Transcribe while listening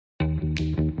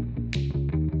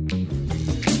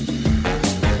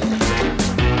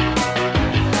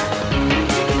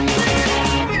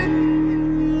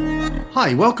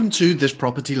Hi, welcome to This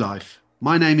Property Life.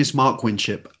 My name is Mark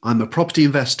Winship. I'm a property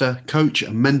investor, coach,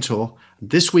 and mentor.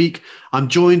 This week, I'm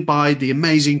joined by the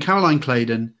amazing Caroline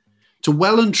Claydon to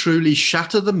well and truly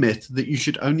shatter the myth that you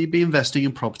should only be investing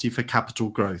in property for capital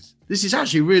growth. This is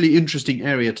actually a really interesting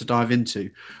area to dive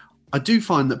into. I do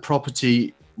find that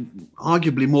property,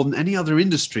 arguably more than any other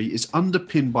industry, is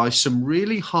underpinned by some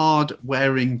really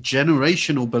hard-wearing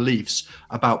generational beliefs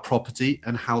about property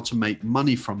and how to make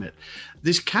money from it.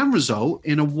 This can result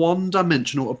in a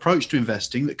one-dimensional approach to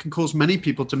investing that can cause many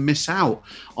people to miss out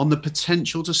on the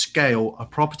potential to scale a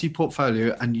property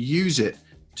portfolio and use it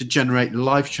to generate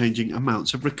life-changing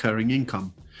amounts of recurring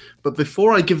income. But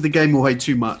before I give the game away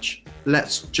too much,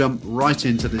 let's jump right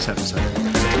into this episode.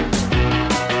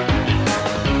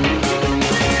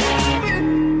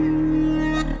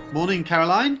 Morning,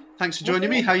 Caroline. Thanks for joining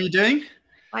me. How are you doing?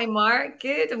 Hi, Mark.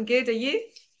 Good. I'm good. Are you?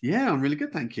 Yeah, I'm really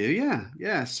good. Thank you.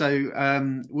 Yeah.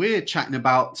 So we're chatting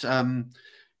about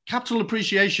capital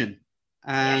appreciation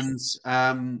and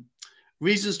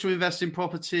reasons to invest in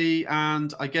property,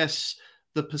 and I guess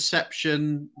the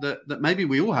perception that maybe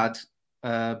we all had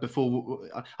before.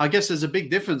 I guess there's a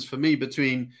big difference for me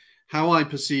between how I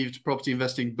perceived property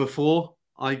investing before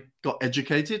I got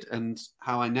educated and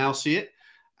how I now see it,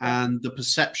 and the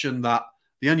perception that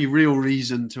the only real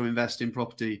reason to invest in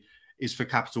property is for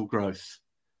capital growth.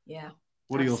 Yeah.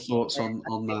 What are your thoughts on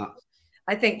that?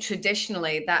 I think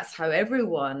traditionally that's how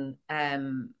everyone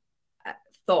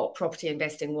thought property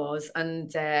investing was,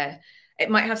 and it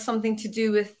might have something to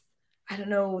do with, I don't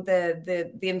know,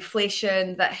 the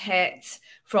inflation that hit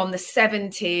from the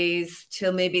 70s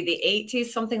till maybe the 80s,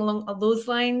 something along those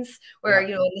lines, where in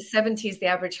the 70s the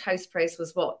average house price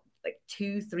was what, like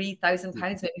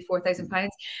 £2,000-3,000, maybe £4,000,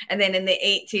 and then in the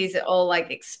 80s it all like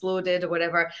exploded or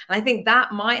whatever. And I think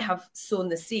that might have sown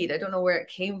the seed. I don't know where it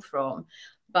came from,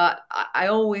 but I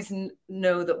always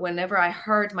know that whenever I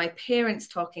heard my parents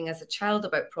talking as a child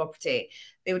about property,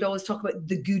 they would always talk about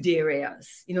the good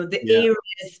areas,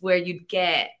 areas where you'd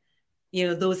get,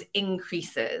 those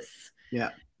increases.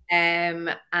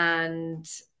 And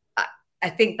I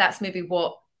think that's maybe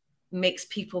what makes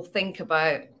people think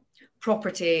about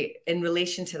property in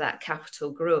relation to that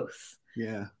capital growth.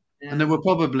 And there were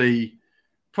probably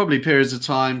periods of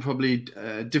time,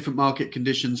 different market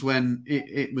conditions when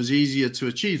it was easier to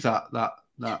achieve that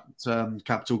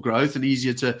capital growth and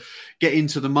easier to get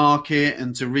into the market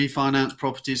and to refinance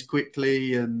properties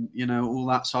quickly and all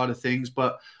that side of things.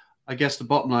 But I guess the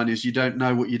bottom line is you don't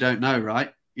know what you don't know,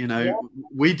 right?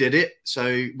 We did it,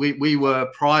 so we were,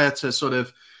 prior to sort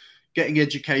of getting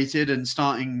educated and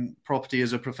starting property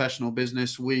as a professional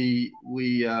business, we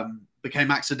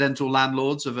became accidental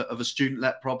landlords of a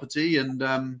student-let property,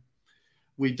 and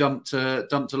we dumped a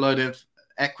load of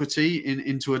equity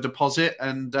into a deposit,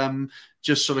 and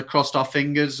just sort of crossed our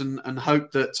fingers and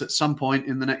hoped that at some point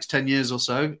in the next 10 years or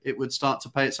so, it would start to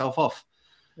pay itself off.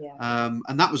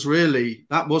 And that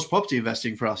was property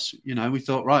investing for us. We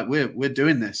thought, right, we're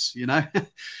doing this,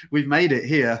 we've made it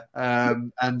here.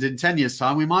 And in 10 years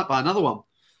time, we might buy another one.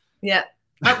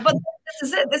 But this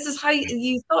is it. This is how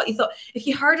you thought. You thought if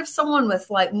you heard of someone with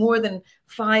like more than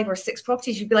 5 or 6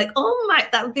 properties, you'd be like, oh my,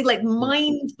 that would be like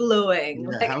mind blowing.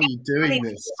 Like, how are you doing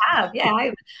this?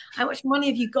 How much money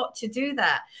have you got to do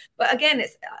that? But again,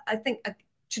 I think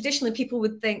traditionally people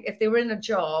would think if they were in a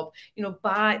job,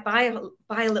 buy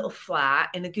a little flat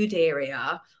in a good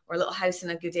area or a little house in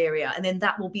a good area, and then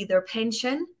that will be their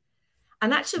pension.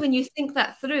 And actually, when you think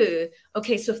that through,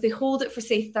 okay, so if they hold it for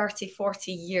say 30,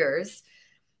 40 years,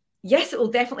 yes, it will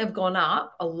definitely have gone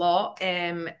up a lot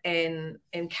in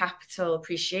capital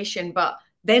appreciation. But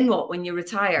then what, when you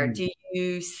retire? Do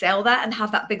you sell that and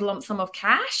have that big lump sum of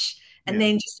cash and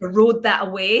then just erode that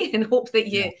away and hope that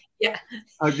you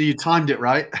you timed it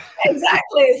right?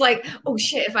 Exactly. It's like, oh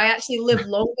shit, if I actually live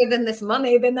longer than this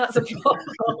money, then that's a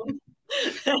problem.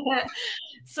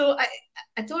 So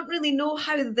I don't really know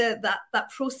how that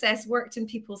process worked in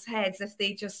people's heads, if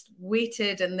they just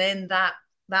waited and then that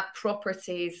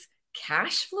property's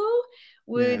cash flow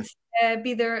would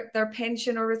be their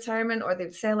pension or retirement, or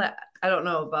they'd sell it. I don't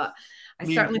know, but I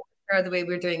certainly prefer the way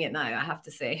we're doing it now, I have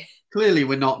to say. Clearly,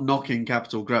 we're not knocking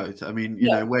capital growth. I mean,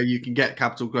 where you can get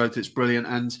capital growth, it's brilliant.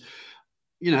 And,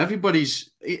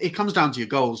 it comes down to your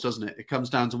goals, doesn't it? It comes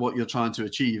down to what you're trying to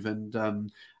achieve. And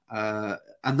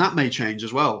that may change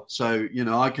as well. So,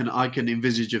 I can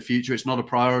envisage a future. It's not a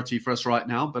priority for us right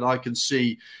now, but I can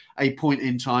see a point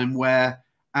in time where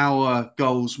our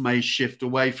goals may shift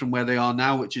away from where they are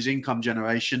now, which is income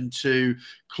generation, to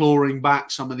clawing back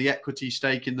some of the equity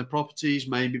stake in the properties.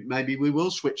 Maybe we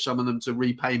will switch some of them to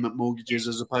repayment mortgages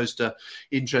as opposed to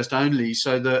interest only,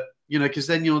 so that, you know, because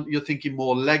then you're thinking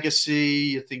more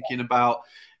legacy, you're thinking about,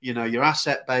 you know, your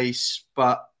asset base.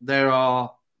 But there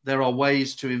are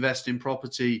ways to invest in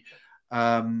property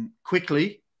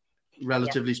quickly,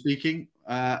 relatively speaking,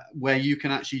 where you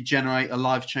can actually generate a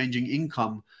life-changing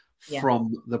income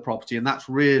from the property. And that's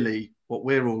really what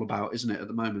we're all about, isn't it, at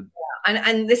the moment?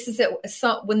 And this is it.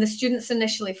 So when the students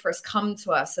initially first come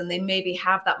to us and they maybe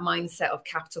have that mindset of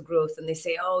capital growth and they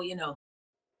say, oh, you know.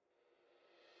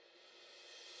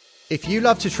 If you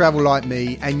love to travel like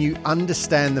me and you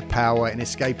understand the power in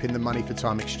escaping the money for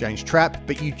time exchange trap,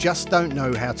 but you just don't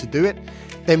know how to do it,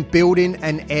 then building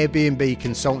an Airbnb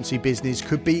consultancy business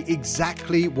could be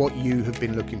exactly what you have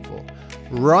been looking for.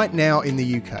 Right now in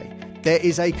the UK, there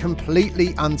is a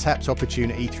completely untapped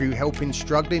opportunity through helping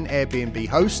struggling Airbnb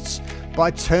hosts by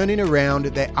turning around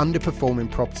their underperforming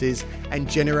properties and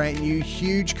generating you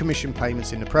huge commission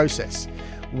payments in the process.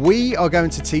 We are going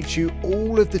to teach you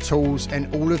all of the tools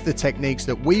and all of the techniques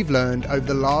that we've learned over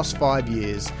the last 5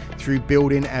 years through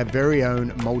building our very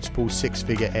own multiple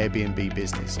six-figure Airbnb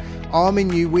business,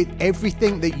 arming you with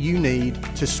everything that you need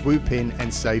to swoop in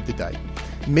and save the day.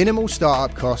 Minimal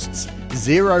startup costs,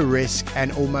 zero risk,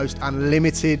 and almost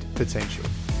unlimited potential.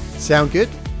 Sound good?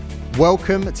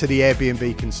 Welcome to the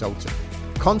Airbnb Consultant.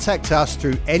 Contact us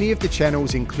through any of the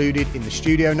channels included in the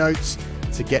studio notes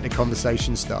to get the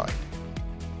conversation started.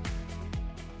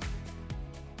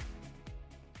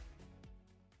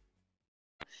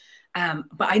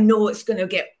 But I know it's going to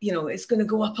get, you know, it's going to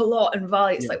go up a lot in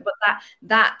value. It's like, but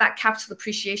that capital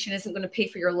appreciation isn't going to pay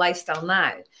for your lifestyle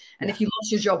now. And if you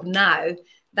lost your job now,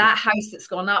 that house that's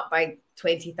gone up by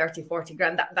 20, 30, 40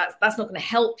 grand, that's not going to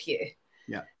help you.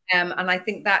 Yeah. And I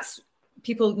think that's,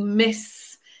 people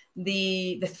miss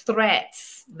the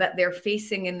threats that they're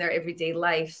facing in their everyday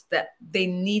life, that they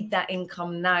need that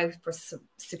income now for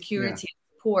security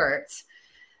and support,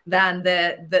 than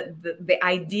the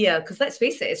idea, because let's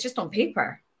face it, it's just on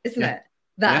paper, isn't it?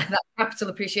 That capital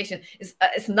appreciation is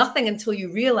it's nothing until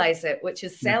you realize it, which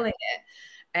is selling it.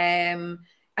 And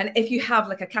if you have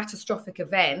like a catastrophic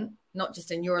event, not just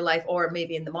in your life or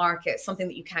maybe in the market, something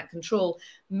that you can't control,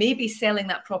 maybe selling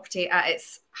that property at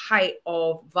its height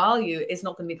of value is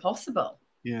not going to be possible.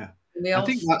 Yeah. I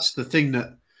think that's the thing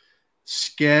that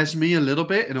scares me a little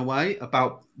bit in a way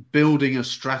about building a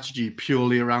strategy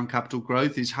purely around capital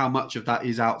growth, is how much of that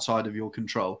is outside of your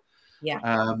control.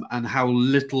 And how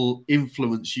little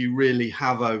influence you really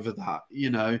have over that.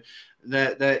 You know,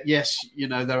 yes, you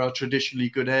know, there are traditionally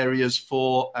good areas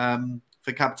for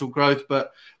capital growth,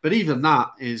 but even that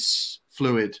is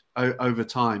fluid over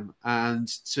time. And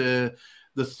to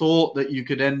the thought that you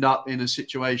could end up in a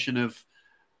situation of,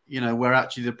 you know, where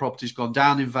actually the property's gone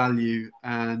down in value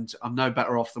and I'm no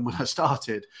better off than when I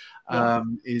started,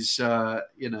 is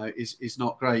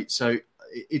not great. So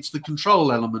it's the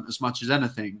control element as much as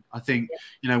anything. I think,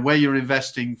 you know, where you're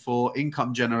investing for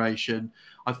income generation,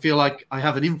 I feel like I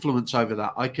have an influence over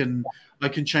that. I can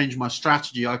change my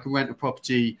strategy. I can rent a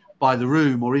property by the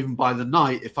room or even by the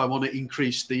night if I want to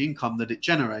increase the income that it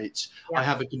generates. I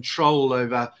have a control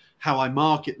over how I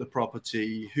market the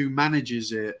property, who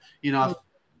manages it. You know,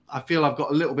 I feel I've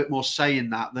got a little bit more say in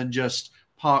that than just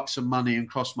park some money and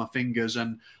cross my fingers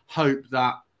and hope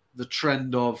that the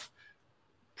trend of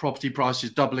property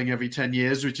prices doubling every 10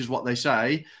 years, which is what they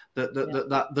say,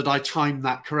 that I time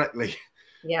that correctly.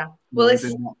 Yeah. Well, this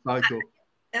is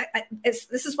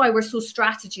why we're so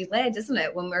strategy led, isn't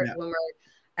it? When we're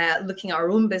looking at our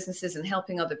own businesses and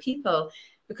helping other people,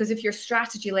 because if you're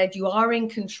strategy led, you are in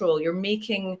control. You're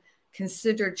making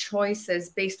considered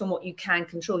choices based on what you can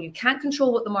control. You can't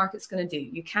control what the market's going to do.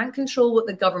 You can't control what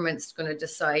the government's going to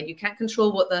decide. You can't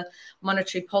control what the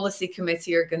Monetary Policy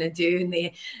Committee are going to do and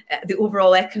the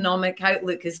overall economic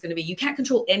outlook is going to be. You can't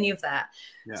control any of that.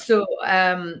 So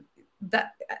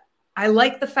that I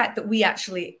like the fact that we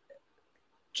actually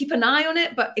keep an eye on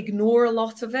it, but ignore a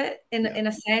lot of it in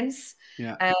a sense,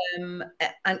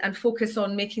 and focus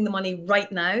on making the money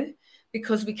right now,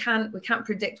 because we can't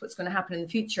predict what's going to happen in the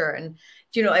future. And,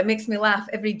 you know, it makes me laugh.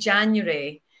 Every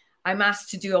January, I'm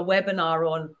asked to do a webinar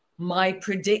on my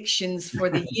predictions for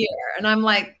the year. And I'm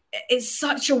like, it's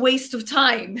such a waste of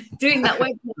time doing that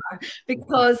webinar,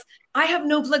 because I have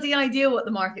no bloody idea what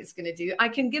the market's going to do. I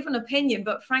can give an opinion,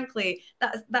 but frankly,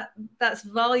 that's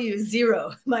value zero,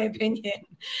 in my opinion.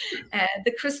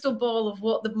 The crystal ball of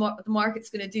what the market's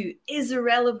going to do is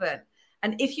irrelevant.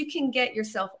 And if you can get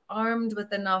yourself armed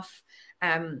with enough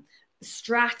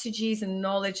strategies and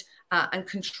knowledge, and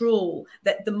control,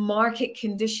 that the market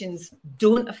conditions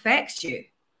don't affect you,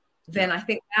 then I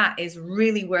think that is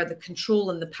really where the control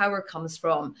and the power comes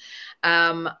from.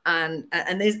 And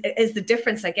is the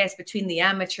difference, I guess, between the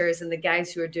amateurs and the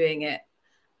guys who are doing it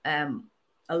a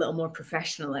little more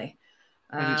professionally.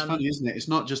 And it's funny, isn't it? It's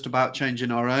not just about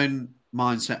changing our own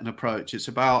mindset and approach. It's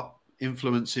about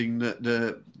influencing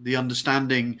the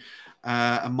understanding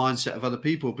and mindset of other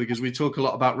people, because we talk a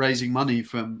lot about raising money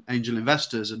from angel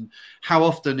investors, and how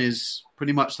often is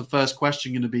pretty much the first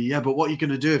question going to be, yeah, but what are you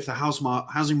going to do if the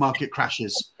housing market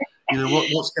crashes? You know,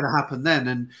 what's going to happen then?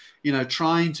 And, you know,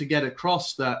 trying to get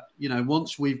across that, you know,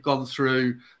 once we've gone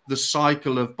through the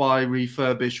cycle of buy,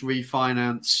 refurbish,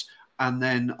 refinance, and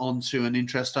then onto an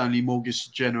interest-only mortgage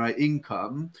to generate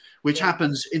income, which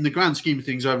happens in the grand scheme of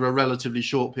things over a relatively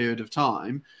short period of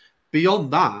time.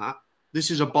 Beyond that, this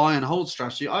is a buy and hold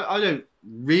strategy. I don't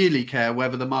really care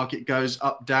whether the market goes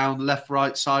up, down, left,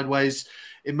 right, sideways.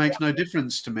 It makes no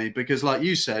difference to me, because, like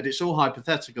you said, it's all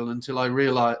hypothetical until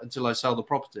I sell the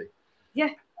property. Yeah,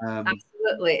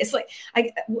 absolutely. It's like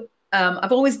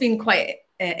I've always been quite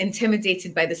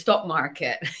intimidated by the stock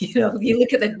market. You know, you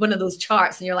look at one of those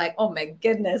charts and you're like, oh my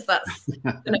goodness, that's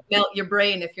going to melt your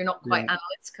brain if you're not quite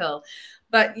analytical.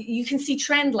 But you can see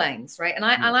trend lines, right? And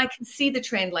I can see the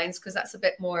trend lines because that's a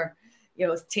bit more, you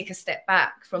know, take a step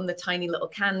back from the tiny little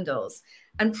candles.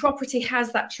 And property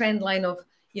has that trend line of,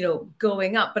 you know,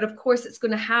 going up. But of course, it's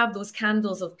going to have those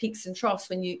candles of peaks and troughs.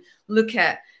 When you look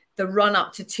at the run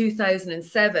up to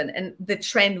 2007, and the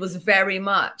trend was very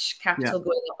much capital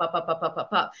going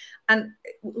up. And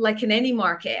like in any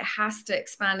market, it has to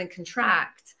expand and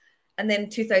contract. And then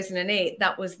 2008,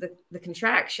 that was the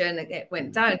contraction. It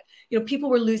went down. You know, people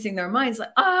were losing their minds, like,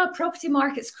 property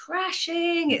market's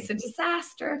crashing. It's a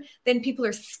disaster. Then people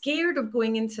are scared of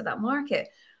going into that market.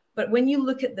 But when you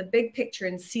look at the big picture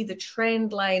and see the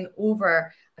trend line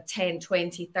over a 10,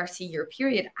 20, 30-year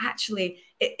period, actually,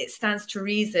 it stands to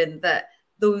reason that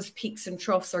those peaks and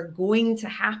troughs are going to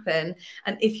happen.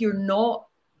 And if you're not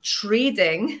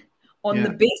trading on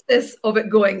the basis of it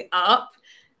going up,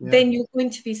 then you're going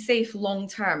to be safe long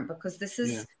term, because this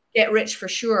is get rich for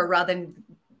sure rather than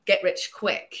get rich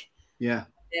quick. Yeah.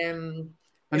 And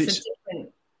it's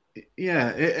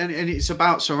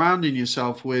about surrounding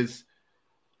yourself with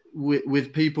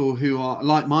people who are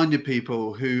like-minded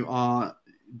people who are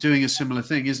doing a similar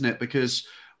thing, isn't it? Because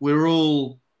we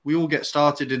all get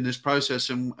started in this process,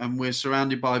 and we're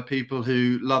surrounded by people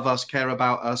who love us, care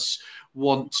about us,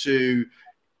 want to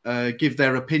give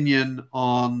their opinion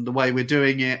on the way we're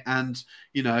doing it. And,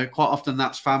 you know, quite often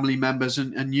that's family members,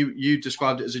 and you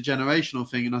described it as a generational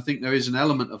thing. And I think there is an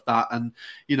element of that. And,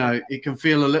 you know, it can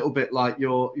feel a little bit like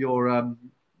you're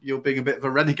being a bit of a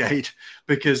renegade,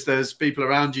 because there's people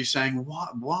around you saying,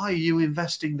 why are you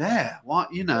investing there? Why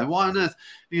on earth,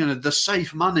 you know, the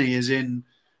safe money is in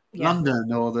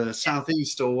London or the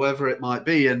Southeast or wherever it might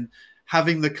be. And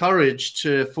having the courage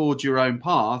to forge your own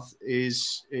path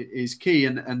is key.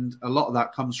 And a lot of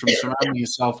that comes from surrounding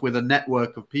yourself with a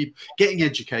network of people, getting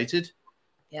educated,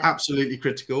 absolutely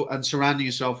critical, and surrounding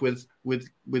yourself with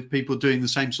people doing the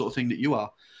same sort of thing that you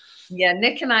are. Yeah,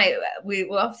 Nick and I, we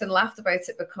often laughed about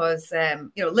it because, you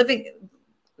know,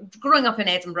 growing up in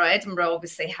Edinburgh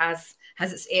obviously has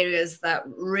its areas that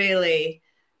really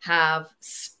have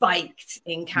spiked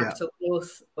in capital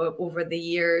growth over the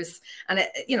years. And,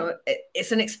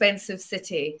 it's an expensive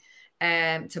city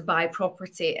to buy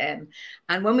property in.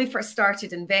 And when we first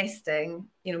started investing,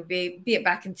 you know, be it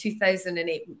back in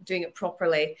 2008, doing it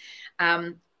properly,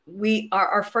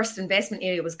 our first investment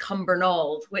area was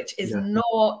Cumbernauld, which is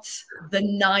not the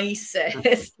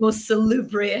nicest, most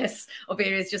salubrious of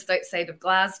areas just outside of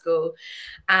Glasgow.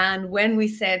 And when we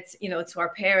said, you know, to our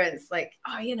parents, like,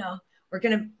 oh, you know,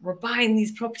 we're buying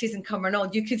these properties in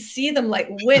Cumbernauld, you could see them like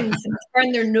wince and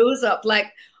turn their nose up,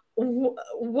 like,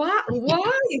 what?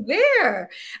 Why there?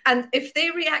 And if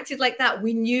they reacted like that,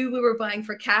 we knew we were buying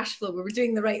for cash flow. We were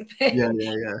doing the right thing. Yeah.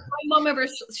 My mum ever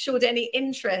showed any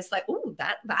interest, like, oh,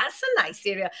 that's a nice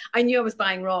area, I knew I was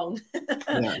buying wrong.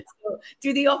 So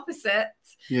do the opposite.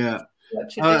 Yeah.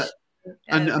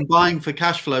 And buying for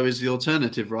cash flow is the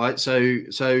alternative, right?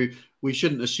 So we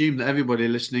shouldn't assume that everybody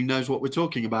listening knows what we're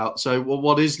talking about. So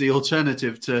what is the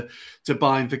alternative to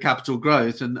buying for capital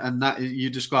growth? And that, you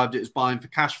described it as buying for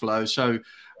cash flow. So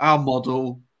our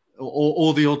model,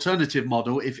 or the alternative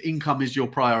model, if income is your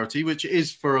priority, which it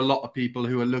is for a lot of people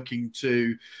who are looking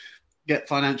to get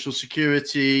financial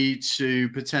security, to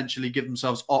potentially give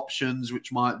themselves options,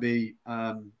 which might be,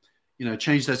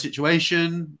 change their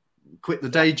situation, quit the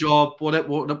day job,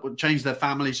 what change their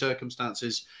family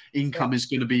circumstances. Income is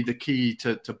going to be the key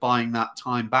to buying that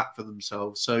time back for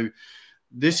themselves. So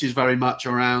this is very much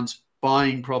around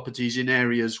buying properties in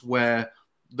areas where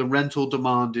the rental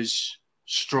demand is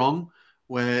strong,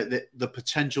 where the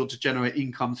potential to generate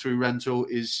income through rental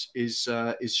is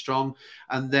strong,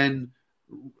 and then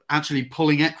actually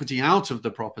pulling equity out of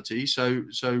the property. So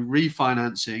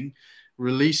refinancing,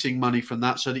 releasing money from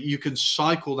that so that you can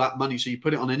cycle that money. So you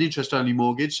put it on an interest-only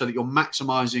mortgage so that you're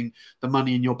maximizing the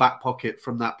money in your back pocket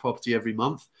from that property every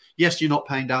month. Yes, you're not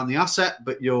paying down the asset,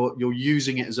 but you're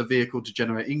using it as a vehicle to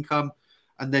generate income.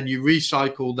 And then you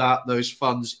recycle those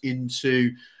funds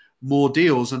into more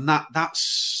deals. And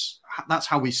that's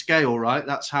how we scale, right?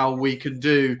 That's how we can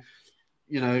do,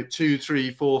 2,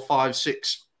 3, 4, 5,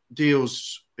 6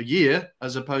 deals a year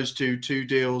as opposed to 2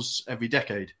 deals every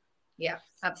decade. Yeah,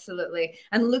 absolutely.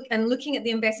 And looking at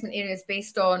the investment areas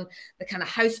based on the kind of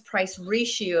house price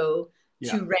ratio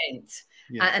to rent.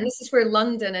 Yeah. And this is where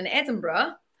London and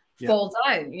Edinburgh fall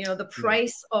down. The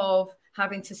price of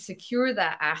having to secure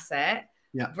that asset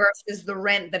versus the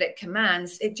rent that it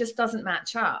commands, it just doesn't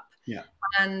match up. Yeah.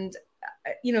 And,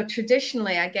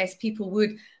 traditionally, I guess people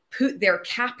would put their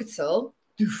capital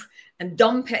and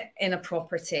dump it in a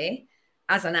property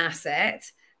as an asset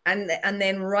and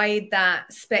then ride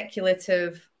that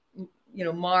speculative,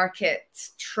 market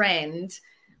trend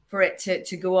for it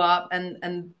to go up.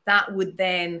 And that would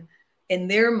then, in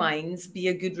their minds, be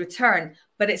a good return.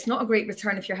 But it's not a great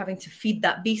return if you're having to feed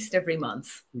that beast every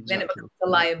month. Exactly. Then it becomes a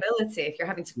liability if you're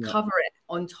having to cover it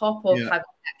on top of having that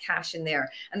cash in there.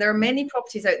 And there are many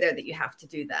properties out there that you have to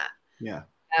do that. Yeah.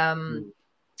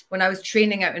 When I was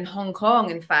training out in Hong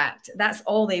Kong, in fact, that's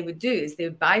all they would do is they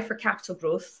would buy for capital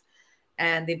growth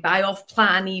and they buy off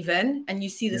plan even. And you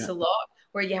see this a lot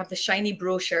where you have the shiny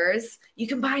brochures. You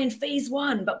can buy in phase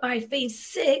 1, but by phase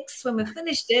 6, when we've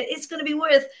finished it, it's going to be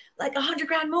worth like 100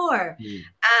 grand more.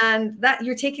 And that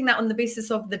you're taking that on the basis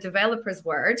of the developer's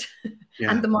word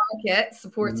and the market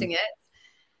supporting it.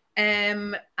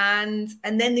 And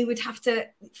then they would have to,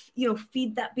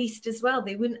 feed that beast as well.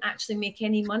 They wouldn't actually make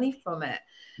any money from it.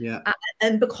 Yeah.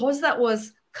 And because that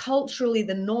was culturally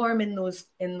the norm in those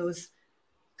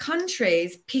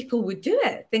countries, people would do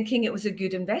it thinking it was a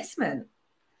good investment.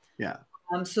 Yeah.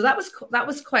 So that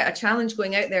was quite a challenge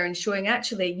going out there and showing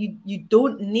actually you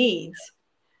don't need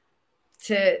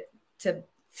to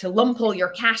lump all your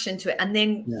cash into it and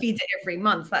then feed it every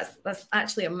month. That's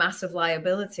actually a massive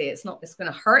liability. It's going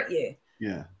to hurt you.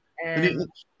 Yeah. And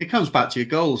it comes back to your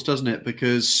goals, doesn't it?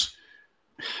 Because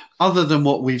other than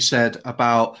what we've said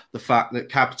about the fact that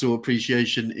capital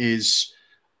appreciation is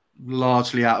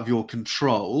largely out of your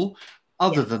control,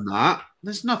 other than that,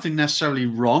 there's nothing necessarily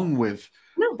wrong with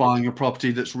buying a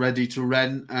property that's ready to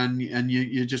rent and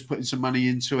you're just putting some money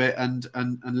into it and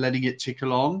letting it tick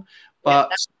along.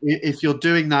 But if you're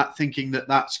doing that thinking that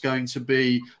that's going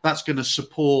to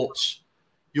support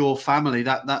your family,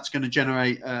 that's going to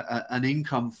generate an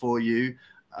income for you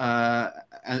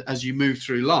as you move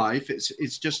through life,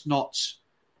 it's just not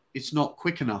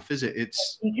quick enough, is it?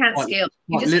 You can't scale.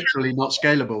 Literally not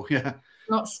scalable. Yeah.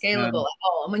 Not scalable at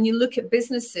all. And when you look at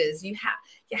businesses, you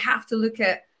have to look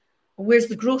at where's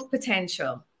the growth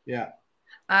potential. Yeah.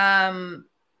 So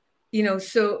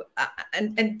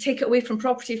and take it away from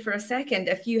property for a second.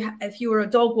 If you were a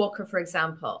dog walker, for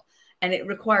example, and it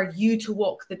required you to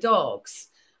walk the dogs,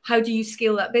 how do you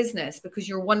scale that business? Because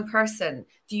you're one person.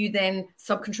 Do you then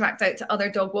subcontract out to other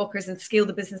dog walkers and scale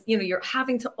the business? You're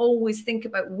having to always think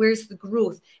about where's the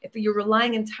growth. If you're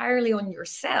relying entirely on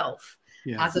yourself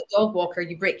as a dog walker,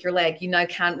 you break your leg, you now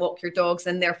can't walk your dogs,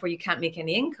 and therefore you can't make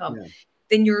any income. Yeah.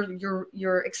 Then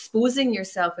you're exposing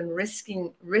yourself and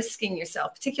risking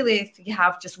yourself, particularly if you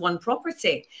have just one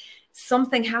property.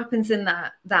 Something happens in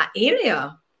that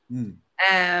area.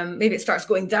 Maybe it starts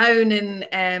going down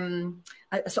in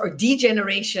a sort of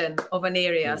degeneration of an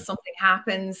area. Something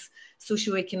happens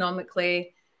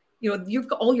socioeconomically. You've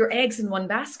got all your eggs in one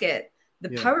basket. The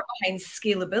power behind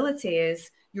scalability is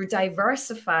you're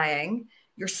diversifying,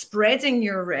 you're spreading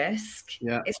your risk.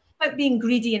 Yeah. It's not about being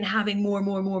greedy and having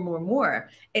more.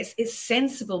 It's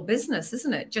sensible business,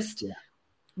 isn't it? Just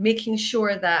making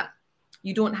sure that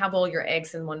you don't have all your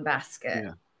eggs in one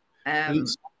basket. Yeah.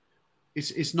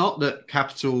 It's not that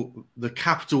the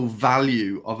capital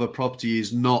value of a property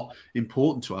is not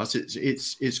important to us.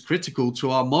 It's critical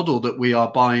to our model that we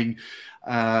are buying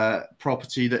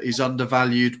property that is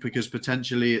undervalued because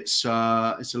potentially it's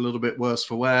a little bit worse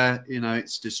for wear.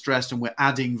 It's distressed, and we're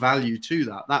adding value to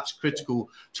that. That's critical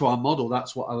to our model.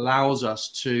 That's what allows us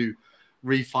to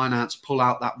refinance, pull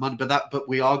out that money. But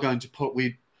we are going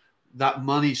to that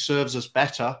money serves us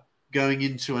better going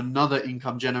into another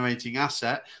income generating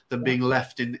asset than being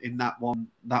left in that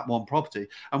one property.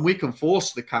 And we can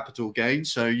force the capital gain.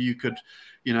 So you could,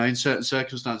 in certain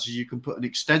circumstances, you can put an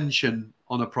extension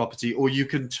on a property, or you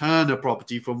can turn a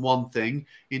property from one thing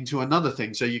into another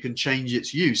thing. So you can change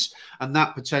its use, and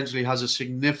that potentially has a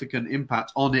significant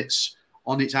impact on its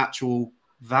actual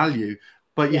value.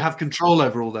 But you have control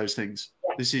over all those things.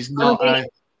 This is not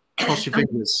cross your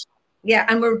fingers. Yeah,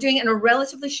 and we're doing it in a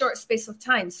relatively short space of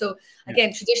time. So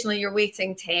again, traditionally you're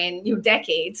waiting 10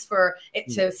 decades for it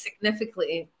to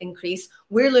significantly increase.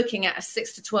 We're looking at a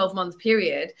 6 to 12 month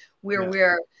period where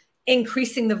we're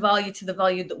increasing the value to the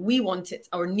value that we want it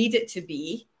or need it to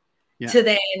be, to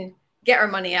then get our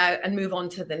money out and move on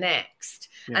to the next.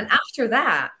 And after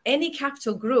that, any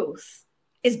capital growth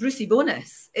is Brucey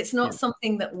bonus. It's not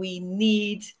something that we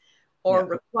need or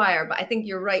require. But I think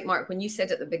you're right, Mark, when you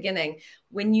said at the beginning,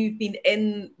 when you've been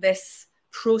in this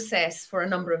process for a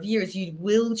number of years, you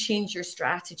will change your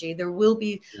strategy. There will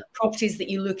be properties that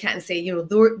you look at and say,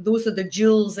 those are the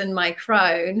jewels in my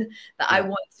crown that I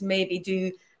want to maybe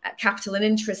do a capital and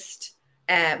interest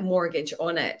mortgage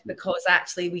on it, because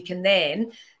actually we can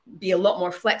then be a lot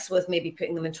more flexible with maybe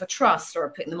putting them into a trust or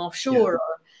putting them offshore,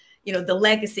 or the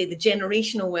legacy, the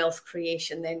generational wealth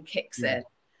creation then kicks in.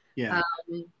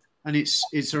 And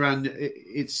it's around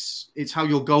it's how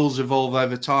your goals evolve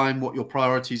over time, what your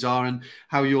priorities are, and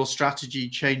how your strategy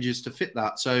changes to fit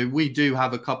that. So we do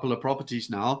have a couple of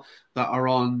properties now that are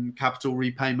on capital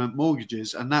repayment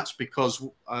mortgages, and that's because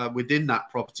within that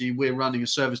property we're running a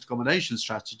serviced accommodation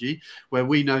strategy where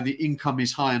we know the income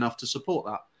is high enough to support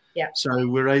that. So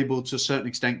we're able to a certain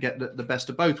extent get the best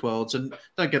of both worlds. And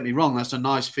don't get me wrong, that's a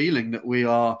nice feeling that we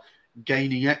are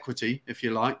gaining equity, if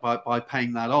you like, by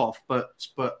paying that off. But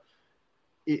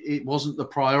it wasn't the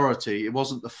priority. It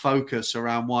wasn't the focus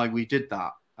around why we did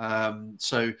that.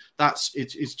 So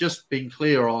it's just being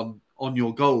clear on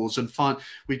your goals and find.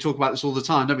 We talk about this all the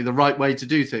time, don't we? The right way to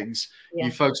do things. You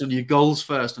focus on your goals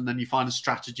first, and then you find a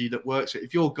strategy that works.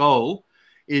 If your goal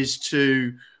is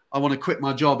I want to quit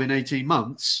my job in 18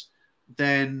 months,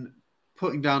 then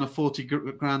putting down a 40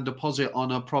 grand deposit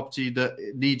on a property that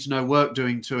needs no work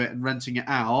doing to it and renting it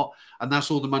out, and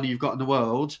that's all the money you've got in the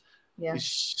world,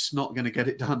 it's just not going to get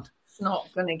it done. It's not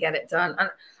going to get it done.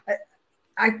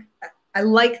 And I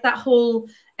like that whole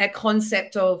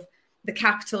concept of the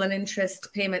capital and interest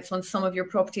payments on some of your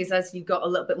properties as you've got a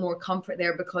little bit more comfort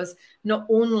there, because not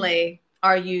only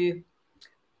are you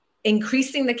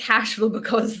increasing the cash flow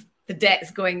because the debt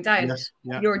is going down.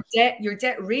 Your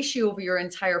debt ratio over your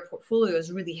entire portfolio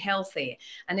is really healthy.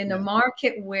 And in a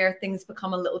market where things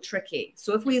become a little tricky,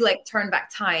 so if we turn back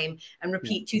time and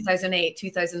repeat 2008,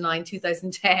 2009,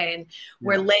 2010,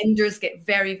 where lenders get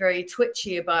very, very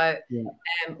twitchy about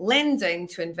lending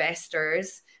to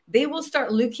investors, they will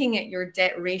start looking at your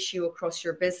debt ratio across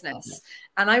your business.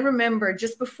 And I remember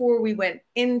just before we went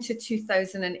into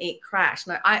 2008 crash.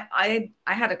 Now I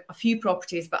had a few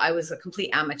properties, but I was a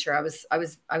complete amateur. I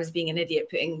was being an idiot,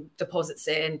 putting deposits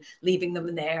in, leaving them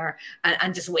in there,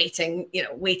 and just waiting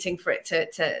for it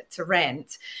to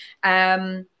rent.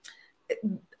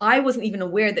 I wasn't even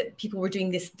aware that people were doing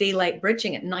this daylight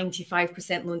bridging at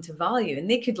 95% loan to value, and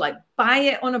they could buy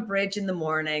it on a bridge in the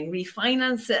morning,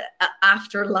 refinance it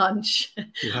after lunch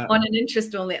on an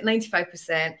interest only at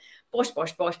 95%,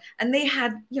 bosh. And they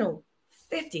had,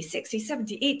 50, 60,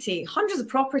 70, 80, hundreds of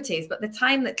properties. But the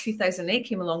time that 2008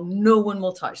 came along, no one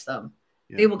will touch them.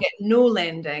 They will get no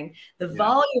lending. The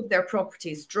value of their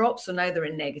properties drops. So now they're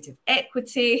in negative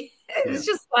equity. It's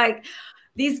just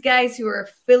these guys who are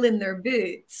filling their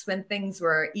boots when things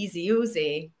were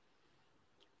easy-ozy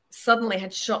suddenly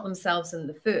had shot themselves in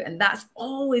the foot. And that's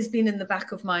always been in the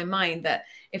back of my mind, that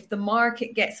if the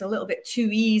market gets a little bit too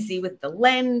easy with the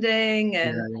lending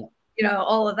and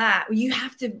all of that, you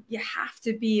have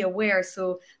to be aware.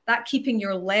 So that keeping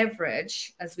your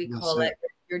leverage, as we call it,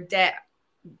 your debt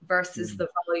versus the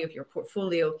value of your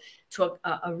portfolio to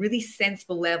a really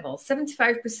sensible level,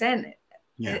 75%.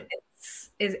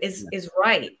 Is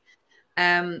right.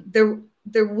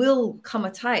 There will come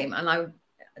a time, and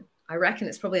I reckon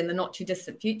it's probably in the not too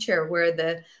distant future, where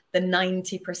the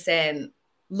 90%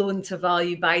 loan to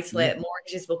value buy-to-let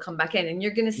mortgages will come back in, and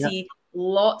you're going to see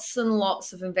lots and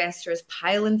lots of investors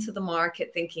pile into the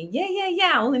market thinking,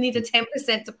 I only need a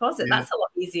 10% deposit. That's a lot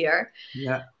easier.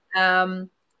 And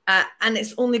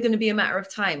it's only going to be a matter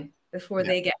of time before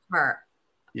they get hurt.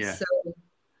 So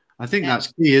I think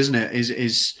that's key, isn't it?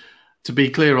 Is to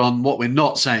be clear on what we're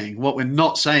not saying. What we're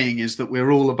not saying is that we're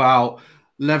all about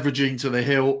leveraging to the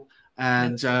hilt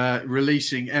and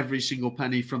releasing every single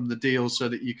penny from the deal so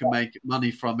that you can make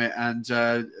money from it. And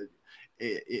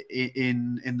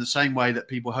in the same way that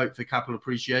people hope for capital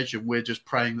appreciation, we're just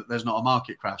praying that there's not a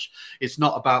market crash. It's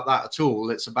not about that at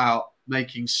all. It's about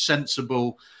making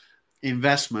sensible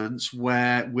investments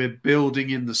where we're building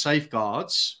in the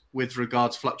safeguards with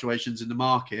regards to fluctuations in the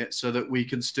market, so that we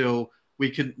can still we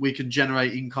can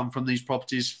generate income from these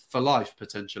properties for life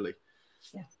potentially.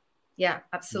 Yeah,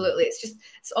 absolutely.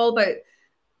 It's all about,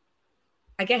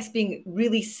 I guess, being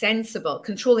really sensible,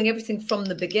 controlling everything from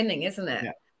the beginning, isn't it?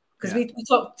 Because we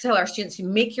tell our students, you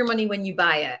make your money when you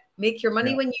buy it. Make your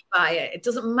money when you buy it. It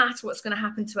doesn't matter what's going to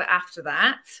happen to it after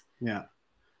that.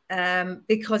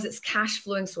 Because it's cash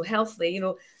flowing so healthily. You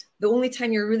know, the only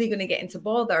time you're really going to get into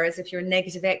bother is if you're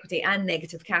negative equity and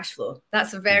negative cash flow.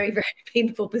 That's a very, very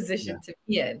painful position to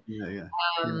be in.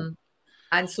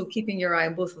 And so keeping your eye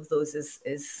on both of those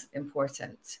is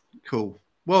important. Cool.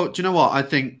 Well, do you know what? I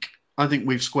think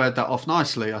we've squared that off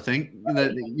nicely. I think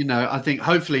that, you know, I think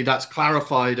hopefully that's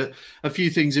clarified a few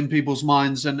things in people's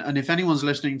minds. And if anyone's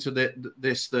listening to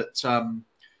this that,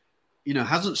 you know,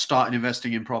 hasn't started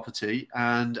investing in property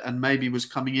and maybe was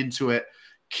coming into it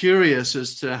curious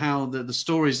as to how the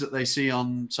stories that they see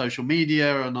on social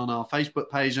media and on our Facebook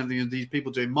page and everything, these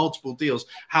people doing multiple deals,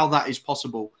 how that is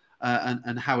possible.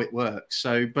 And how it works.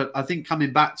 So, but I think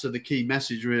coming back to the key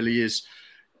message really is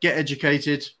get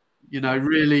educated. You know,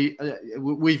 really,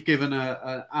 we've given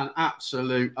an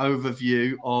absolute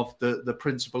overview of the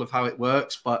principle of how it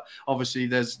works, but obviously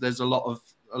there's a lot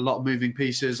of moving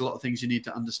pieces, a lot of things you need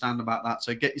to understand about that.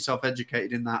 So get yourself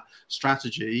educated in that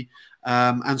strategy,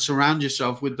 and surround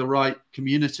yourself with the right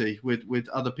community, with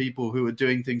other people who are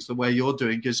doing things the way you're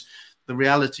doing, because the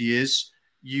reality is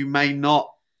you may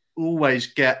not always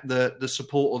get the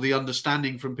support or the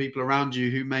understanding from people around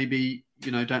you who maybe, you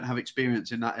know, don't have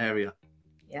experience in that area.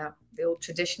 Yeah, the old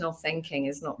traditional thinking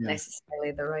is not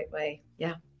necessarily the right way.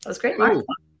 Yeah, that was great, cool. Mark.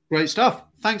 Great stuff.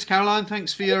 Thanks, Caroline.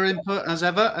 Thanks for your input as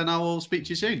ever, and I will speak to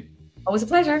you soon. Always a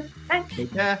pleasure. Thanks.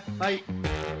 Take care. Bye.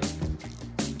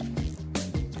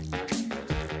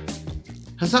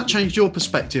 Has that changed your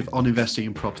perspective on investing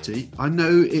in property? I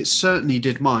know it certainly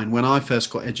did mine when I first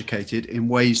got educated in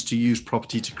ways to use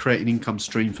property to create an income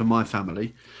stream for my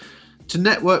family. To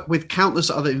network with countless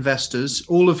other investors,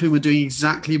 all of whom are doing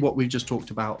exactly what we've just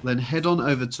talked about, then head on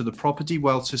over to the Property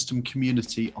Wealth System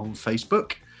community on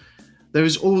Facebook. There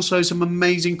is also some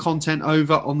amazing content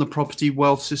over on the Property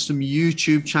Wealth System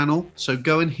YouTube channel, so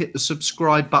go and hit the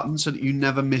subscribe button so that you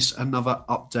never miss another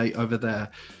update over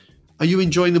there. Are you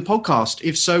enjoying the podcast?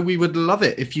 If so, we would love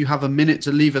it if you have a minute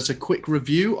to leave us a quick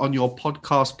review on your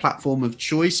podcast platform of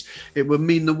choice. It would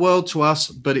mean the world to us,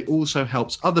 but it also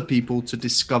helps other people to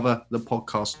discover the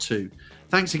podcast too.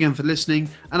 Thanks again for listening,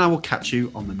 and I will catch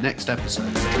you on the next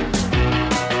episode.